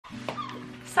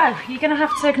So, you're going to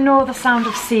have to ignore the sound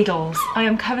of seagulls. I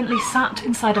am currently sat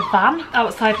inside a van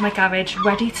outside my garage,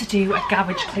 ready to do a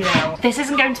garage clear out. This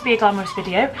isn't going to be a glamorous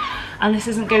video, and this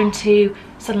isn't going to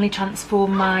suddenly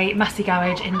transform my messy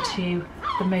garage into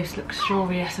the most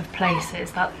luxurious of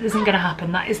places. That isn't going to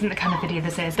happen. That isn't the kind of video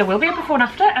this is. There will be a before and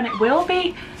after, and it will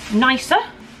be nicer.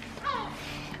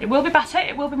 It will be better,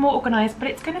 it will be more organised, but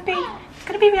it's gonna be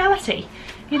reality,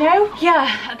 you know?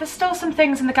 Yeah, there's still some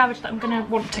things in the garage that I'm gonna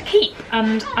want to keep,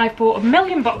 and I've bought a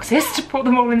million boxes to put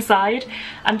them all inside,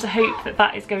 and to hope that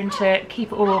that is going to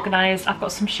keep it all organised. I've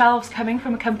got some shelves coming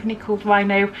from a company called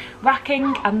Rhino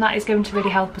Racking, and that is going to really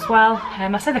help as well.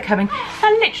 I say they're coming,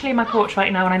 they're literally in my porch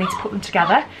right now, and I need to put them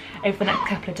together over the next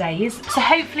couple of days. So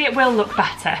hopefully it will look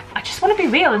better. I just want to be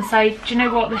real and say, do you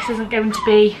know what, this isn't going to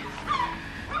be...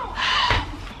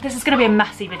 This is going to be a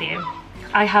messy video.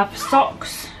 I have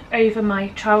socks over my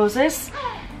trousers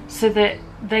so that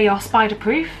they are spider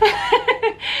proof.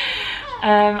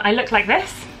 I look like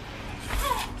this.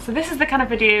 So this is the kind of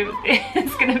video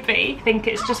it's going to be. I think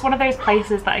it's just one of those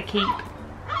places that I keep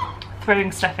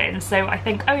throwing stuff in. So I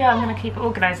think, oh yeah, I'm going to keep it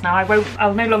organised now.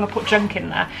 I'll no longer put junk in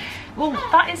there. Well,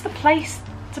 that is the place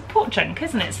to put junk,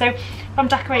 isn't it? So if I'm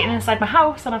decorating inside my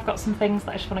house and I've got some things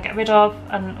that I just want to get rid of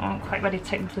and I'm quite ready to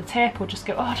take them to the tip, or just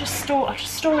go, oh, I'll just store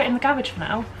it in the garage for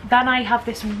now, then I have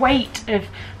this weight of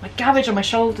my garage on my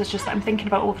shoulders just that I'm thinking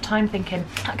about all the time, thinking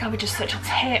that garage is such a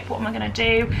tip, what am I going to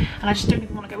do? And I just don't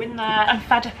even want to go in there. I'm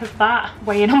fed up of that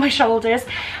weighing on my shoulders,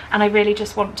 and I really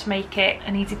just want to make it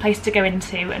an easy place to go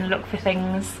into and look for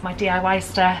things, my DIY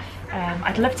stuff.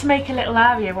 I'd love to make a little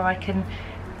area where I can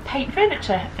paint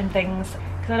furniture and things,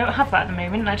 because I don't have that at the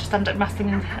moment and I just end up messing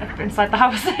inside the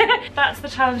house. That's the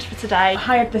challenge for today. I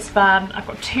hired this van. I've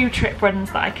got 2 trip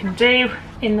runs that I can do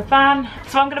in the van,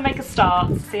 so I'm going to make a start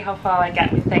to see how far I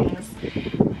get with things.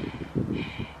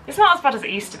 It's not as bad as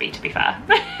it used to be fair.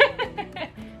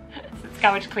 It's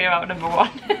garage clear out number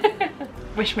 1.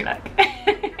 Wish me luck.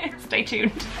 Stay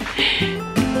tuned.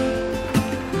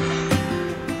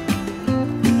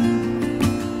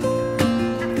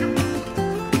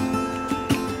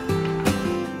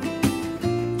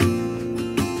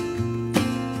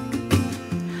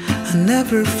 I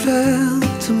never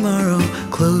felt tomorrow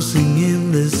closing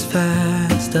in this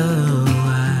fast. Oh,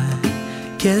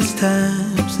 I guess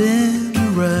time's in a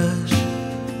rush.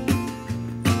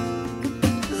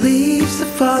 Leaves are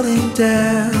falling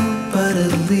down, but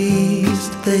at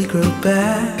least they grow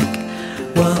back,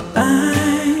 while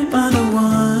I'm on a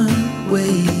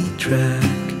one-way track.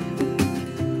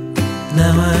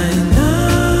 Now I know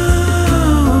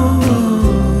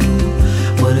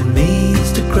what it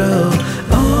means to grow.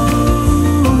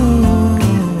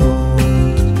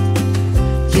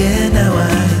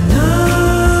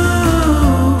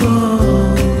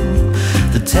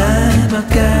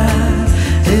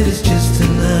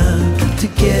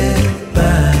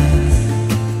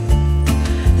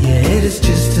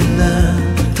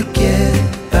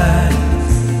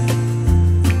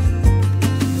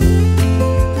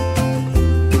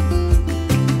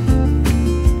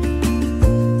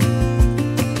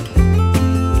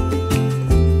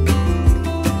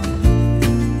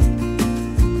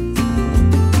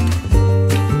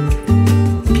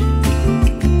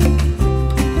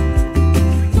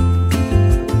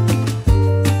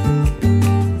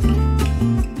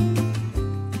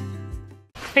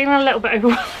 Feeling a little bit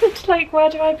overwhelmed, like where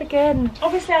do I begin?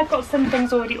 Obviously I've got some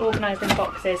things already organised in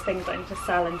boxes, things that I need to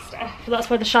sell and stuff. So that's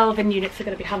where the shelving units are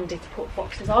going to be handy to put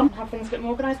boxes on, have things a bit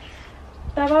more organised.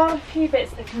 There are a few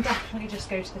bits that can definitely just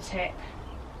go to the tip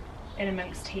in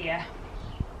amongst here.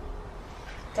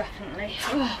 Definitely.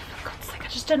 Oh, for God's sake, I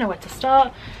just don't know where to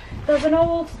start. There's an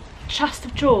old chest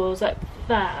of drawers up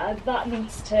there that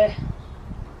needs to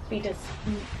be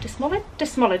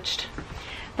demolished.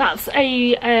 That's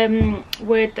a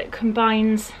word that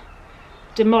combines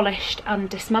demolished and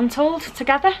dismantled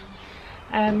together.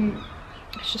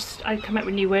 It's just, I come up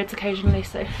with new words occasionally,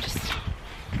 so just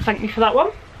thank me for that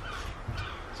one.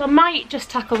 So I might just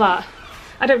tackle that.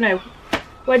 I don't know.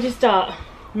 Where do you start?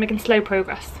 I'm making slow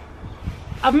progress.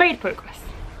 I've made progress.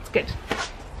 It's good.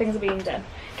 Things are being done.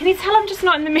 Can you tell I'm just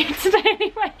not in the mood today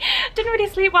anyway? Didn't really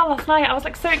sleep well last night. I was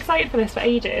like so excited for this for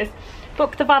ages.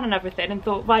 Booked the van and everything and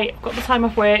thought, right, I've got the time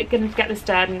off work, gonna get this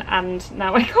done, and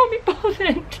now I can't be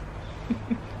bothered.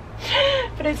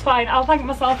 But it's fine, I'll thank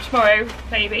myself tomorrow,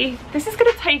 maybe. This is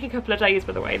gonna take a couple of days,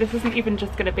 by the way. This isn't even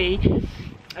just gonna be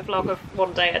a vlog of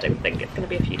one day. I don't think it's gonna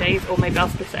be a few days, or maybe I'll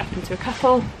split it up into a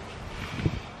couple.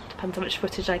 Depends how much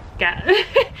footage I get.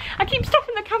 I keep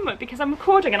stopping the camera because I'm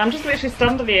recording and I'm just literally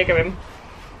standing here going,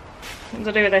 what do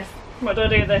I do with this? What do I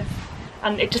do with this?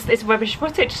 and it's rubbish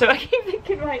footage, so I keep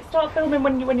thinking, right, start filming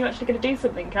when you're actually going to do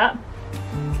something, Kat.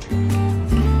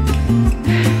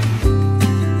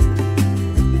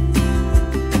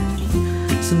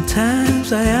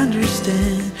 Sometimes I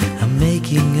understand I'm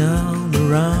making all the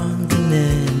wrong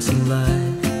demands in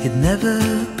life. It never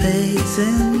pays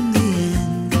in the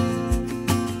end,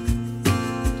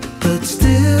 but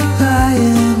still I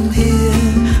am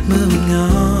here, moving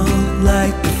on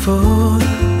like before.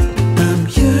 I'm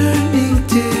yearning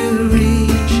to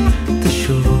reach the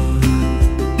shore.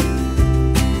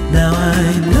 Now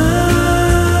I know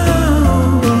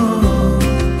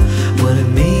what it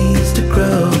means to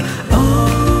grow.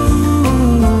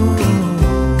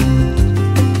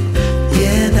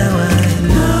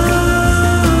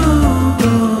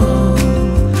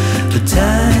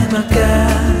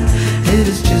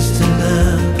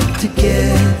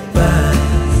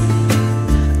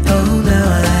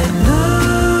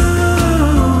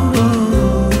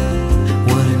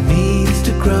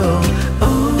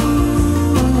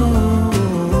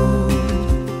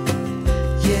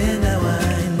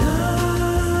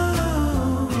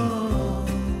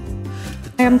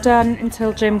 I am done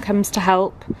until Jim comes to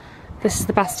help. This is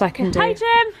the best I can do. Hi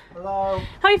Jim! Hello!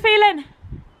 How are you feeling?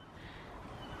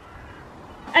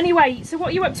 Anyway, so what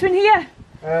are you up to in here?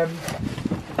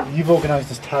 You've organised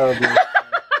this terribly.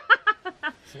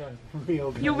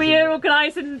 You're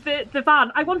reorganising the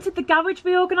van. I wanted the garage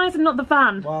reorganised and not the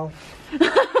van. Well,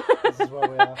 this is where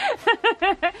we are.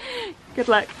 Good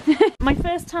luck. My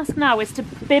first task now is to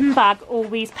bin bag all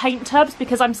these paint tubs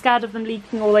because I'm scared of them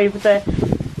leaking all over the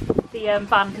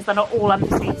van because they're not all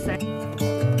empty. So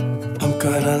I'm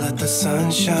gonna let the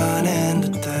sun shine in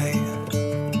today.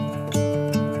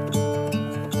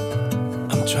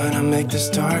 I'm trying to make this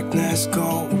darkness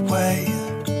go away.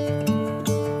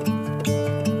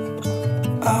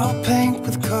 I'll paint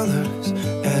with colors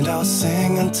and I'll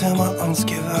sing until my lungs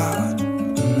give out.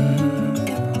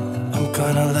 I'm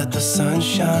gonna let the sun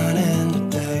shine in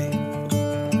today,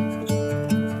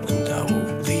 and I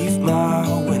will leave my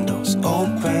windows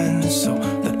open so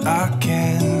that I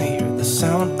can hear the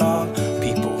sound of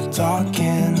people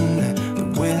talking and the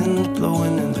wind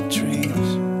blowing in the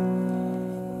trees.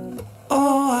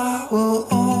 Oh, I will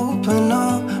open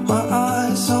up my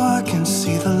eyes so I can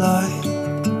see the light.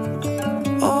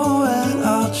 Oh, and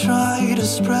I'll try to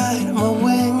spread my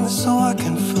wings so I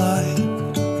can fly.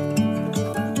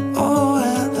 Oh,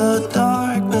 and the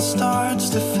darkness starts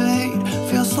to fade.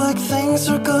 Feels like things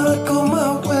are gonna go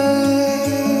my way.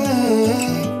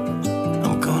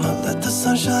 I'm gonna let the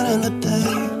sun shine in the day.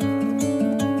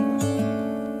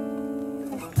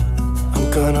 I'm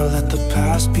gonna let the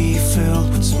past be filled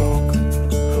with smoke,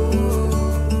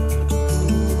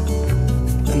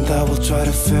 and I will try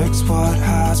to fix what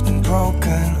has been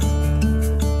broken,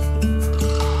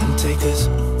 and take this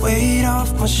weight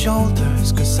off my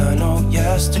shoulders, cause I know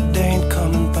yesterday ain't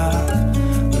coming back.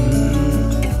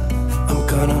 I'm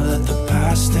gonna let the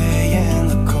past stay in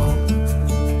the cold.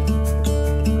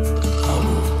 I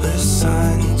will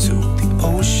listen to the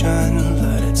ocean,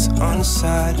 let its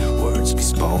unsaid words be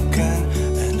spoken,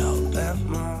 and I'll let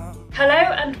my... Hello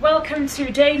and welcome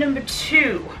to day number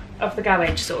 2 of the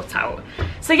garage sort out.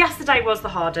 So yesterday was the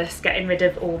hardest, getting rid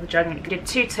of all the junk. We did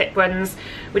 2 tip runs,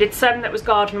 we did some that was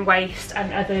garden waste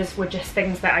and others were just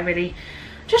things that I really,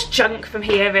 just junk from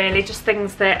here really, just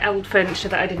things that, old furniture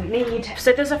that I didn't need.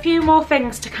 So there's a few more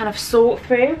things to kind of sort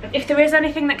through. If there is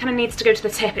anything that kind of needs to go to the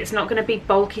tip, it's not going to be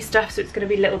bulky stuff, so it's going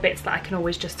to be little bits that I can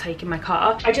always just take in my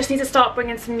car. I just need to start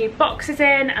bringing some new boxes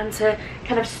in and to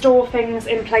kind of store things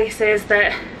in places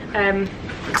that,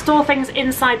 store things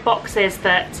inside boxes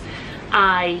that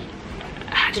I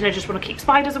don't know, just want to keep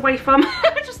spiders away from.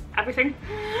 Just everything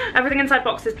inside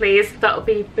boxes please, that'll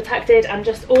be protected and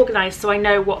just organised so I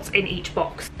know what's in each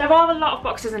box. There are a lot of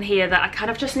boxes in here that I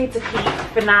kind of just need to keep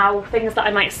for now, things that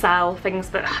I might sell, things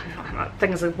that, not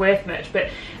things are worth much, but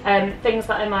things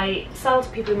that I might sell to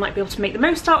people who might be able to make the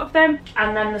most out of them.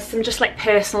 And then there's some just like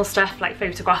personal stuff like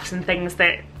photographs and things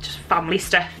that, just family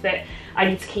stuff that I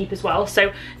need to keep as well.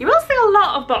 So you will see a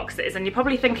lot of boxes and you're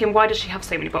probably thinking, why does she have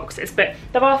so many boxes? But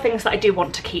there are things that I do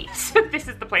want to keep, so this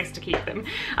is the place to keep them.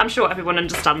 I'm sure everyone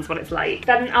understands what it's like.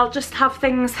 Then I'll just have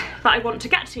things that I want to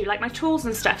get to, like my tools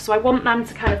and stuff, so I want them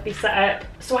to kind of be set up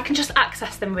so I can just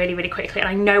access them really, really quickly and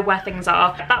I know where things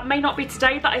are. That may not be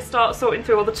today that I start sorting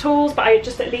through all the tools, but I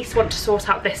just at least want to sort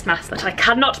out this mess that I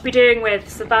cannot be doing with,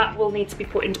 so that will need to be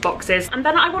put into boxes. And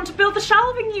then I want to build the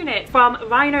shelving unit from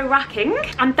Rhino Racking,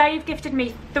 and they've gifted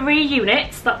me 3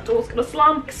 units. That door's gonna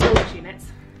slam. Storage units.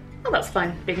 Oh, that's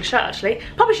fine being shut actually.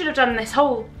 Probably should have done this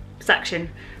whole section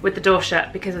with the door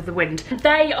shut because of the wind.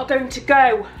 They are going to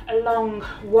go along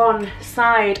one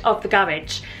side of the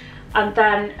garage, and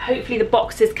then hopefully the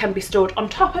boxes can be stored on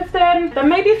top of them. There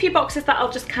may be a few boxes that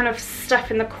I'll just kind of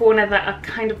stuff in the corner that are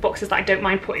kind of boxes that I don't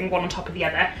mind putting one on top of the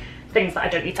other. Things that I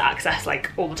don't need to access like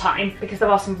all the time, because there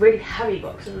are some really heavy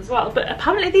boxes as well. But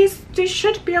apparently these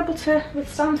should be able to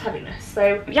withstand heaviness.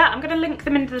 So yeah, I'm gonna link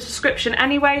them in the description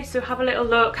anyway, so have a little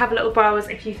look, have a little browse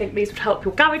if you think these would help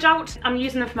your garage out. I'm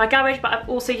using them for my garage, but I've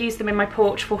also used them in my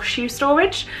porch for shoe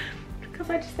storage, because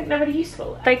I just think they're really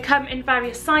useful. They come in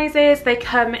various sizes, they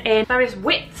come in various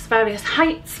widths, various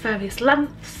heights, various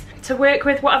lengths, to work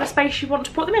with whatever space you want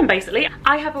to put them in, basically.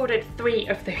 I have ordered 3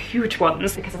 of the huge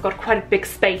ones because I've got quite a big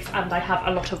space and I have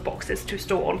a lot of boxes to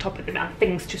store on top of them and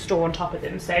things to store on top of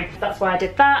them, so that's why I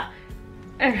did that.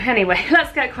 Anyway,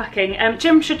 let's get cracking.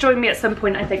 Jim should join me at some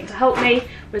point, I think, to help me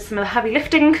with some of the heavy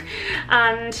lifting,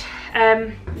 and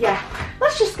yeah,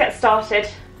 let's just get started.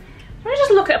 I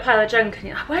just look at a pile of junk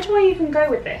and where do I even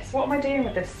go with this? What am I doing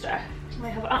with this stuff? I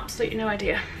have absolutely no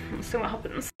idea. Let's see what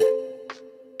happens.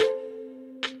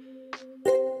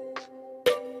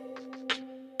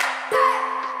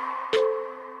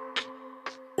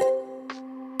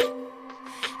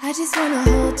 I just wanna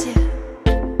hold you.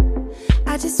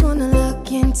 I just wanna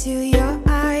look into your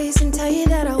eyes and tell you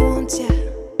that I want you.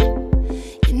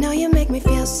 You know you make me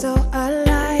feel so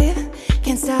alive.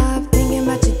 Can't stop thinking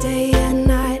about you day and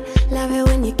night. Love it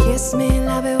when you kiss me,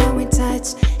 love it when we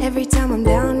touch. Every time I'm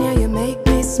down here, you make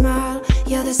me smile.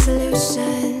 You're the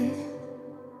solution.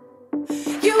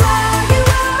 You are, you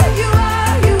are, you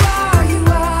are, you are, you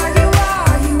are, you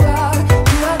are, you are.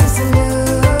 You are the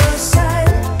solution.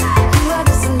 You are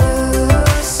the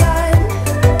solution.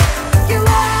 You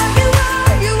are, you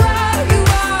are, you are, you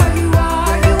are, you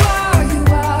are, you are, you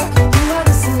are. You are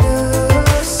the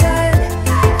solution.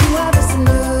 You are the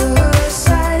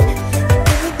solution.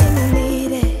 Everything I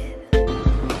needed.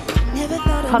 Never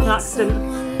thought Had an I'd meet accident.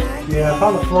 someone like you. Yeah, I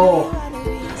found the floor.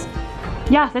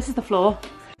 Yeah, this is the floor.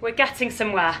 We're getting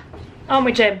somewhere, aren't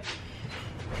we, Jim?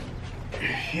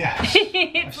 Yes.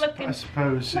 It's I looking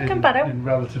suppose looking better. in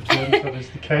relative terms that is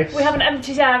the case. We have an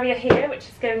empty area here, which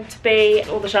is going to be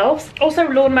all the shelves. Also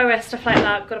lawnmower, stuff like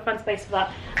that. I've got to find space for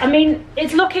that. I mean,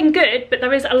 it's looking good, but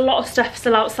there is a lot of stuff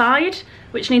still outside,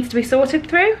 which needs to be sorted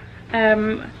through.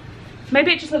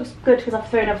 Maybe it just looks good because I've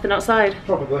thrown everything outside.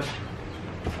 Probably.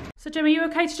 So Jim, are you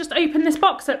okay to just open this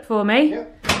box up for me?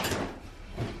 Yep.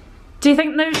 Do you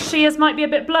think those shears might be a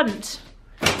bit blunt?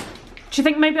 Do you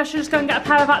think maybe I should just go and get a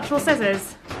pair of actual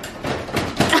scissors?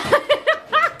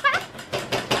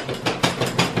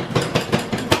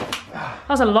 That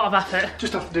was a lot of effort.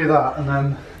 Just have to do that and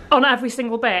then... On every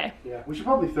single bit? Yeah, we should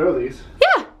probably throw these.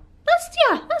 Yeah,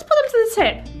 let's put them to the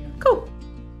tip. Cool.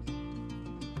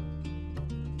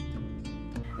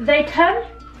 They come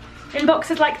in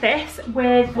boxes like this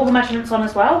with all the measurements on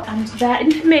as well, and their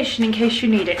information in case you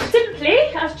need it. Simply,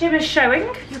 as Jim is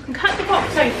showing, you can cut the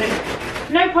box open.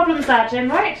 No problems there, Jim,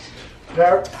 right?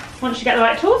 No. Once you get the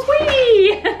right tools,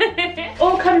 whee!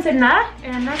 All comes in there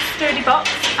in a nice sturdy box,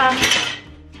 and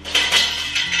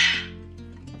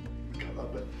Cut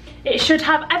that bit. it should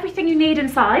have everything you need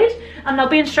inside, and there'll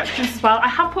be instructions as well. I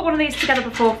have put one of these together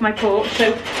before for my porch,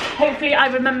 so hopefully I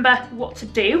remember what to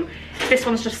do. This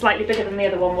one's just slightly bigger than the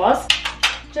other one was.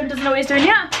 Jim doesn't know what he's doing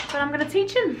yet, but I'm going to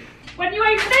teach him. When you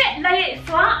open it, lay it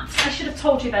flat. I should have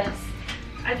told you this.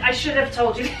 I should have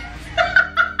told you.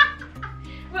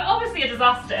 We're obviously a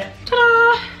disaster.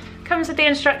 Ta-da! Comes with the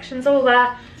instructions all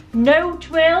there. No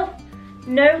drill,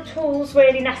 no tools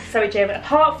really necessary, Jim,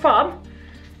 apart from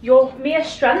your mere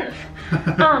strength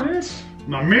and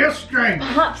My mere strength.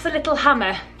 perhaps a little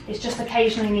hammer is just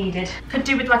occasionally needed. Could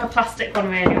do with like a plastic one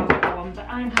really, or a bigger one, but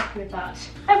I'm happy with that.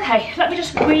 Okay, let me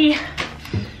just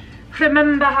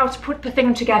remember how to put the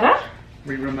thing together.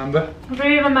 We remember.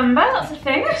 Remember, that's a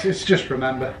thing. It's just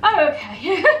remember. Oh,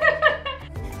 okay.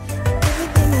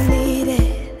 Everything I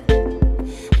needed.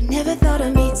 I never thought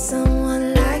I'd meet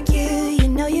someone like you. You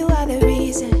know you are the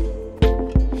reason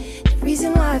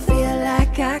why I feel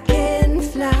like I can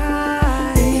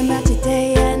fly. Thinking about you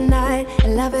day and night. I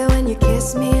love it when you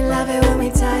kiss me, love it when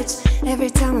we touch. Every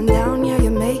time I'm down here,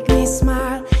 you make me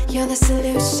smile. You're the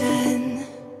solution.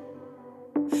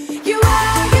 You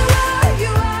are, you are, you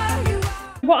are, you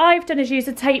are. What I've done is use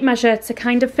a tape measure to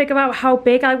kind of figure out how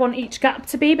big I want each gap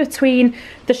to be between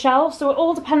the shelves. So it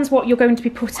all depends what you're going to be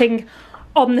putting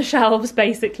on the shelves,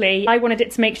 basically. I wanted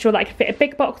it to make sure that I could fit a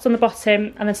big box on the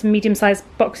bottom and then some medium-sized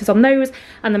boxes on those,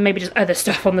 and then maybe just other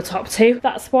stuff on the top too.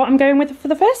 That's what I'm going with for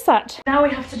the first set. Now we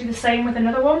have to do the same with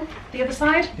another one, the other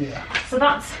side. Yeah. So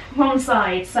that's one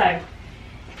side. So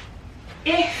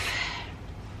if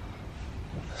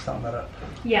stand that up.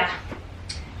 Yeah.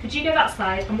 Could you go that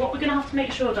side? And what we're going to have to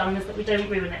make sure, Dan, is that we don't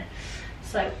ruin it.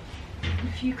 So,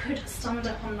 if you could stand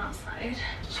up on that side.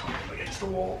 Just hold it against the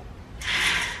wall.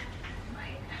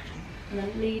 Right. And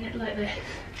then lean it like this.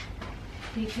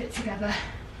 Leave it together.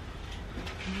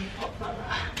 And you pop that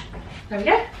there. There we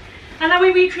go. And then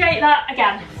we recreate that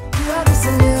again. You are the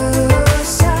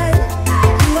solution.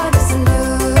 You are the solution.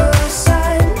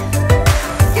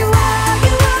 You are,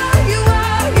 you are, you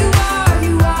are, you are,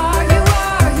 you are, you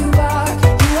are, you are.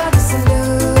 You are the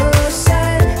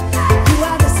solution. You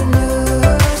are the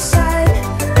solution.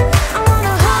 I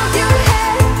wanna hold your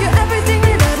head. You're everything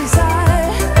that I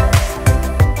desire.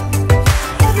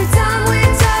 Every time we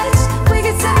touch, we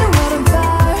get set the world on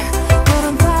fire, world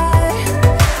on fire.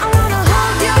 I wanna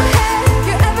hold your head.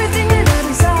 You're everything that I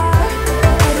desire,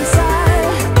 I desire.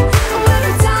 Oh,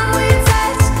 every time we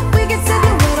touch, we get set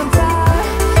the world on fire,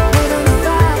 world on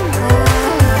fire.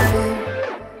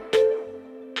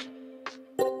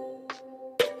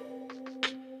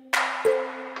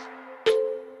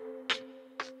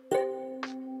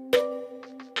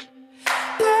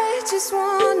 I just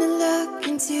wanna look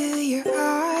into your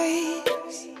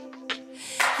eyes.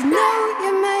 You know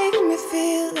you make me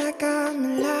feel like I'm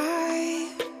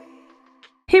alive.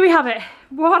 Here we have it.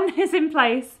 One is in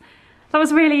place. That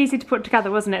was really easy to put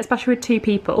together, wasn't it? Especially with 2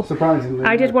 people. Surprisingly.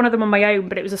 I did one of them on my own,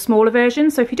 but it was a smaller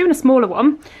version. So if you're doing a smaller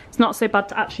one, it's not so bad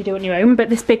to actually do it on your own. But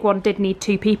this big one did need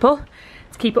 2 people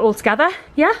to keep it all together.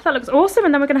 Yeah, that looks awesome.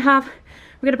 And then we're gonna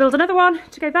build another one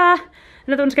to go there,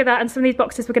 another one to go there, and some of these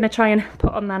boxes we're gonna try and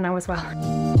put on there now as well.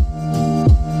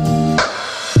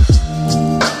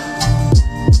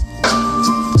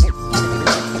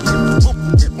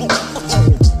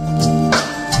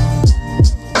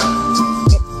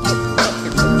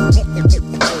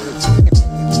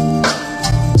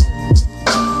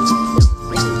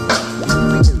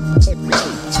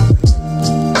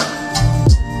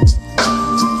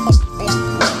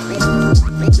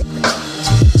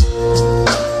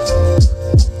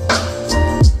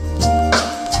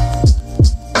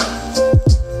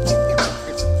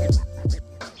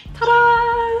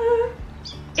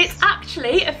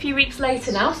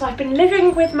 Later now, so I've been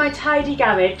living with my tidy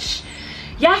garage.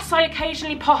 Yes, I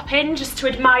occasionally pop in just to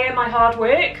admire my hard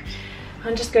work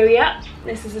and just go, yeah,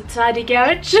 this is a tidy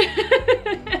garage.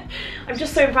 I'm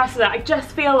just so impressed with it. I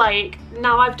just feel like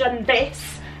now I've done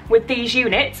this with these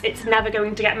units, it's never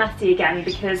going to get messy again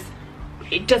because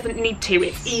it doesn't need to.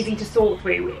 It's easy to sort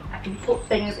through. I can put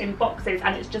things in boxes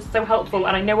and it's just so helpful,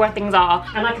 and I know where things are,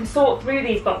 and I can sort through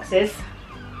these boxes,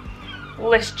 all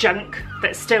this junk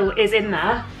that still is in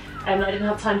there that I didn't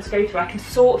have time to go through. I can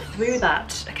sort through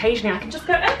that. Occasionally I can just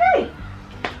go, okay,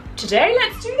 today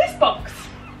let's do this box.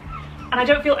 And I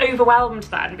don't feel overwhelmed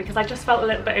then, because I just felt a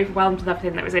little bit overwhelmed with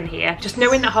everything that was in here. Just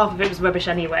knowing that half of it was rubbish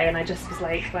anyway, and I just was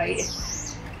like,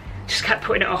 just kept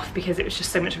putting it off because it was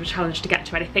just so much of a challenge to get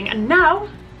to anything. And now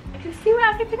I can see where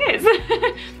everything is.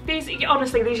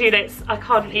 Honestly, these units, I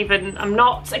can't even, I'm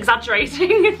not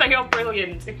exaggerating, they are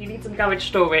brilliant. If you need some garage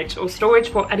storage or storage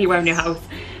for anywhere in your house,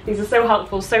 these are so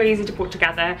helpful, so easy to put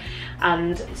together,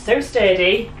 and so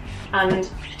sturdy, and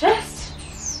just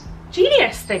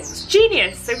genius things,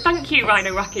 genius. So thank you,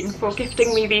 Rhino Racking, for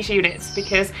gifting me these units,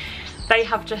 because they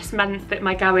have just meant that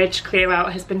my garage clear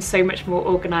out has been so much more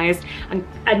organised and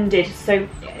ended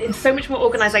in so much more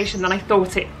organisation than I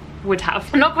thought it would have.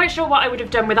 I'm not quite sure what I would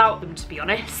have done without them, to be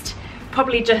honest.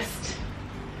 Probably just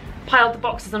piled the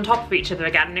boxes on top of each other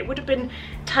again, and it would have been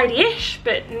tidy-ish,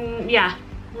 but yeah,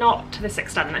 not to this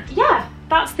extent. Yeah,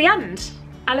 that's the end.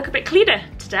 I look a bit cleaner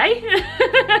today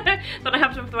than I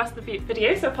have done for the rest of the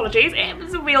video, so apologies. It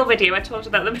was a real video, I told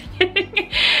you that at the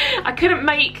beginning. I couldn't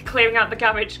make clearing out the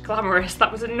garage glamorous.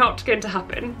 That was not going to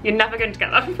happen. You're never going to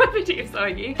get that from my videos, are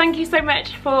you? Thank you so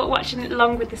much for watching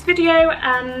along with this video,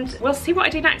 and we'll see what I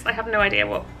do next. I have no idea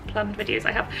what planned videos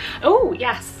I have. Oh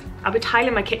yes, I'll be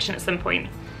tiling my kitchen at some point.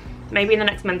 Maybe in the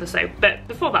next month or so, but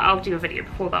before that I'll do a video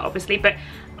before that, obviously. But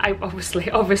I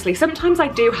obviously sometimes I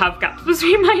do have gaps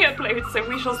between my uploads, so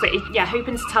we shall see. Yeah,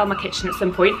 hoping to tile my kitchen at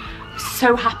some point.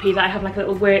 So happy that I have like a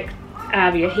little work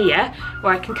area here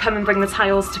where I can come and bring the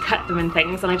tiles to cut them and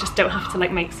things, and I just don't have to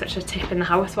like make such a tip in the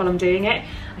house while I'm doing it.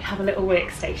 I have a little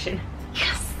workstation.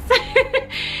 Yes.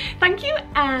 Thank you,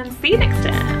 and see you next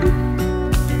time.